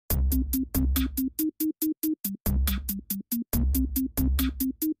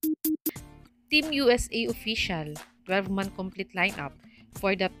Team USA official 12-man complete lineup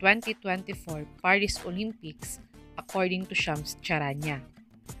for the 2024 Paris Olympics according to Shams Charania.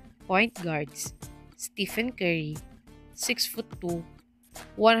 Point guards: Stephen Curry, 6'2",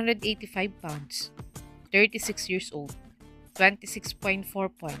 185 pounds, 36 years old, 26.4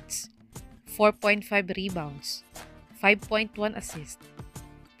 points, 4.5 rebounds, 5.1 assists,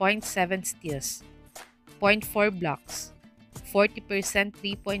 0.7 steals, 0.4 blocks, 40%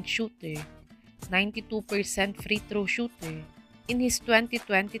 three-point shooter, 92% free throw shooter in his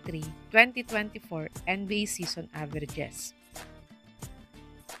 2023-2024 NBA season averages.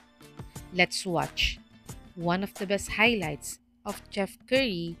 Let's watch one of the best highlights of Steph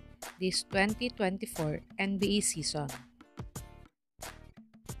Curry this 2024 NBA season.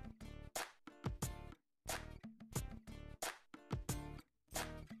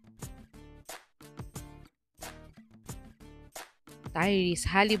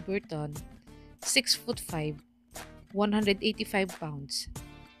 Tyrese Halliburton, 6'5", 185 pounds,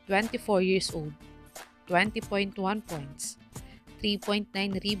 24 years old, 20.1 points,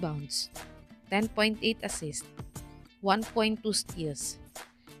 3.9 rebounds, 10.8 assists, 1.2 steals,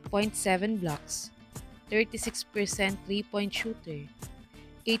 0.7 blocks, 36% three-point shooter,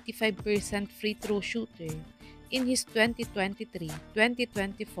 85% free throw shooter in his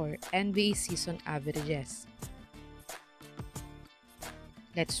 2023-2024 NBA season averages.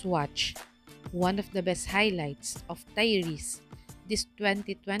 Let's watch one of the best highlights of Tyrese this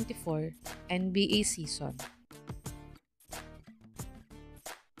 2024 NBA season.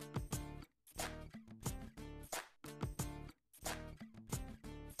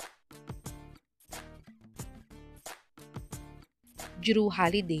 Jrue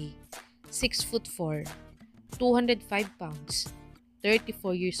Holiday, 6'4", 205 pounds,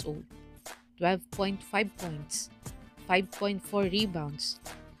 34 years old, 12.5 points, 5.4 rebounds,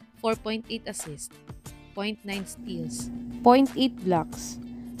 4.8 assists, 0.9 steals, 0.8 blocks,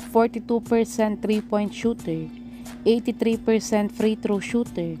 42% three-point shooter, 83% free throw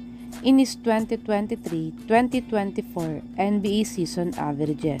shooter in his 2023-2024 NBA season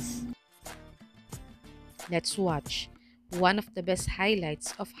averages. Let's watch one of the best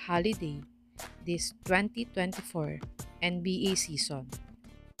highlights of Holiday this 2024 NBA season.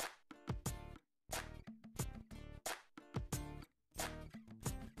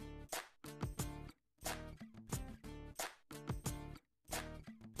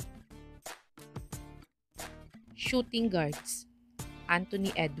 Shooting guards: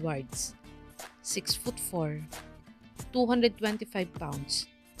 Anthony Edwards, 6'4", 225 pounds,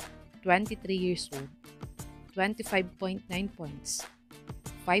 23 years old, 25.9 points,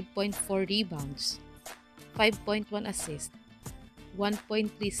 5.4 rebounds, 5.1 assists,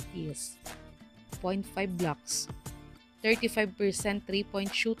 1.3 steals, 0.5 blocks, 35%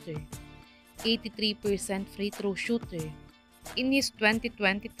 three-point shooter, 83% free throw shooter in his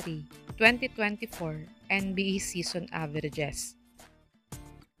 2023-2024 NBA season averages.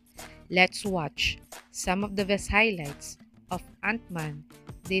 Let's watch some of the best highlights of Ant-Man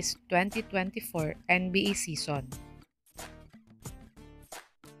this 2024 NBA season.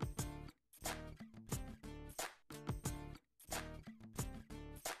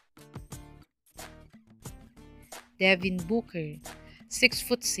 Devin Booker,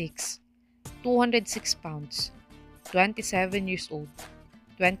 6'6", 206 pounds, 27 years old,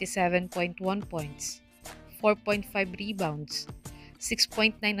 27.1 points, 4.5 rebounds,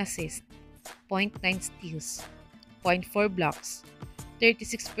 6.9 assists, 0.9 steals, 0.4 blocks,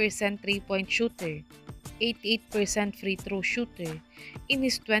 36% three-point shooter, 88% free throw shooter in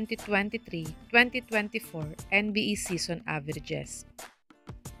his 2023-2024 NBA season averages.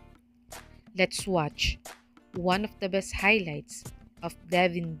 Let's watch one of the best highlights of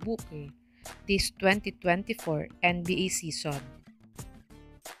Devin Booker this 2024 NBA season.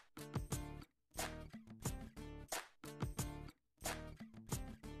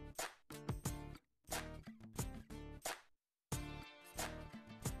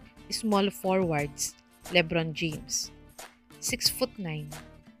 Small forwards: LeBron James, 6'9",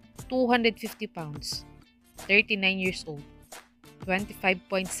 250 pounds, 39 years old,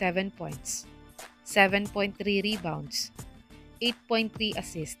 25.7 points, 7.3 rebounds, 8.3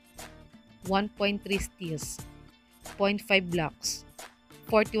 assists, 1.3 steals, 0.5 blocks,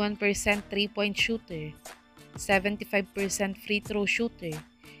 41% three-point shooter, 75% free throw shooter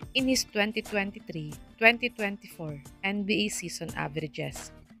in his 2023-2024 NBA season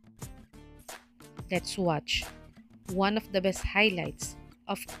averages. Let's watch one of the best highlights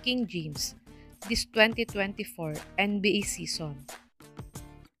of King James this 2024 NBA season.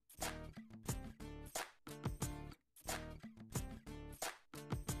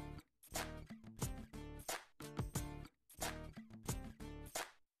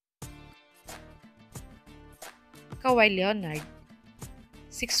 Kawhi Leonard,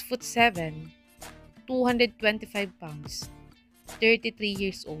 6'7", 225 pounds, 33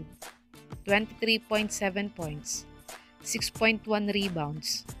 years old, 23.7 points, 6.1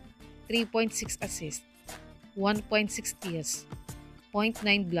 rebounds, 3.6 assists, 1.6 steals,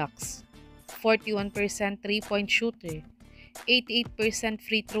 0.9 blocks, 41% three-point shooter, 88%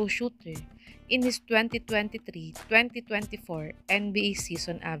 free throw shooter in his 2023-2024 NBA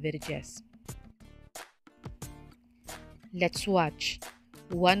season averages. Let's watch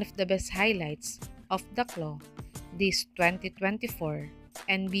one of the best highlights of the Claw this 2024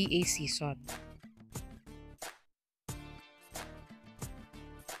 NBA season.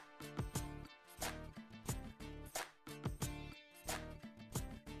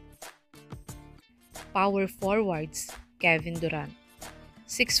 Power forwards Kevin Durant,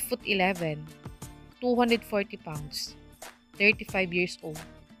 6'11", 240 pounds, 35 years old,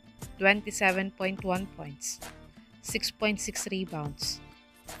 27.1 points, 6.6 rebounds,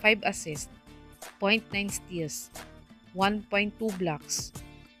 5 assists, 0.9 steals, 1.2 blocks,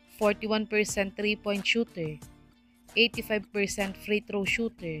 41% three-point shooter, 85% free throw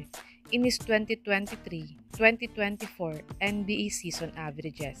shooter in his 2023-2024 NBA season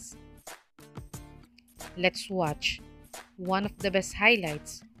averages. Let's watch one of the best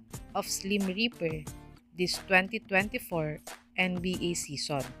highlights of Slim Reaper this 2024 NBA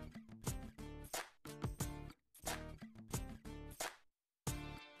season.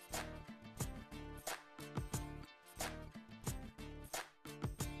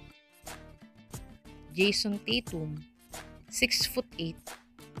 Jason Tatum, 6'8",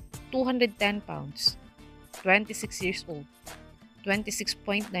 210 pounds, 26 years old,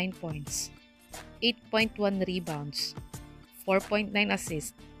 26.9 points, 8.1 rebounds, 4.9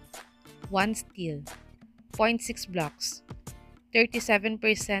 assists, 1 steal, 0.6 blocks,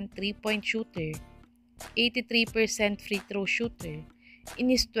 37% three-point shooter, 83% free throw shooter in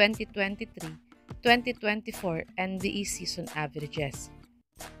his 2023-2024 NBA season averages.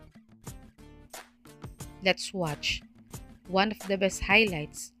 Let's watch one of the best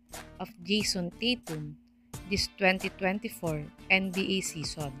highlights of Jason Tatum this 2024 NBA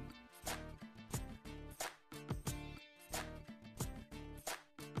season.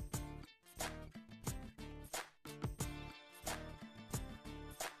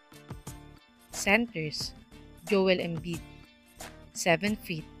 Centers, Joel Embiid, 7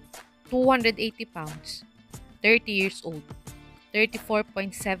 feet, 280 pounds, 30 years old,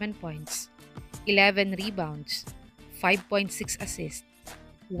 34.7 points, 11 rebounds, 5.6 assists,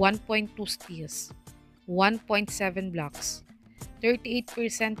 1.2 steals, 1.7 blocks,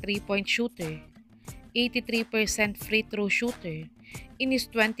 38% three-point shooter, 83% free throw shooter in his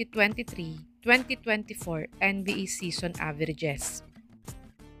 2023-2024 NBA season averages.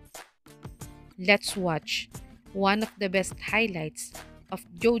 Let's watch one of the best highlights of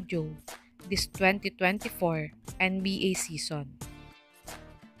JoJo this 2024 NBA season.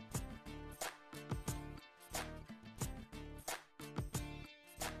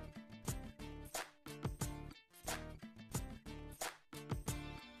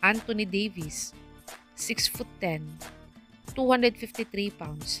 Anthony Davis, 6'10", 253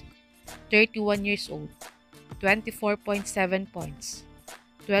 pounds, 31 years old, 24.7 points,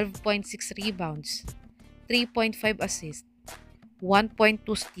 12.6 rebounds, 3.5 assists,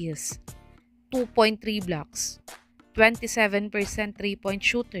 1.2 steals, 2.3 blocks, 27% three-point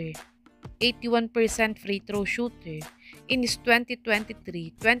shooter, 81% free throw shooter in his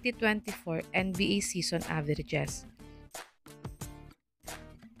 2023-2024 NBA season averages.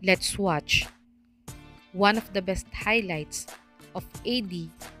 Let's watch one of the best highlights of AD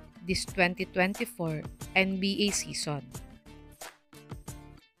this 2024 NBA season.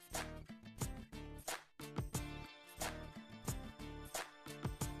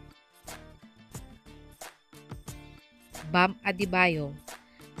 Bam Adebayo,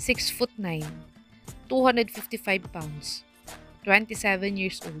 6'9", 255 pounds, 27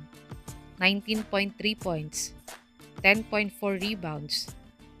 years old, 19.3 points, 10.4 rebounds,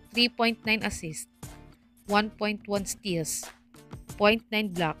 3.9 assists, 1.1 steals,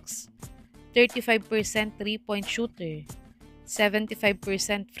 0.9 blocks, 35% three-point shooter,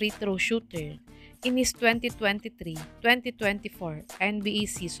 75% free throw shooter in his 2023-2024 NBA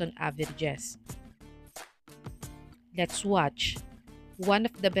season averages. Let's watch one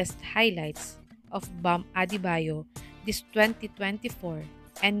of the best highlights of Bam Adebayo this 2024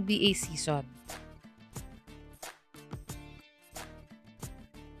 NBA season.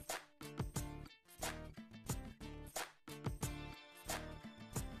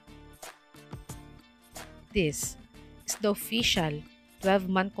 This is the official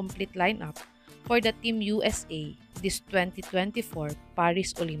 12-man complete lineup for the Team USA this 2024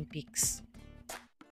 Paris Olympics.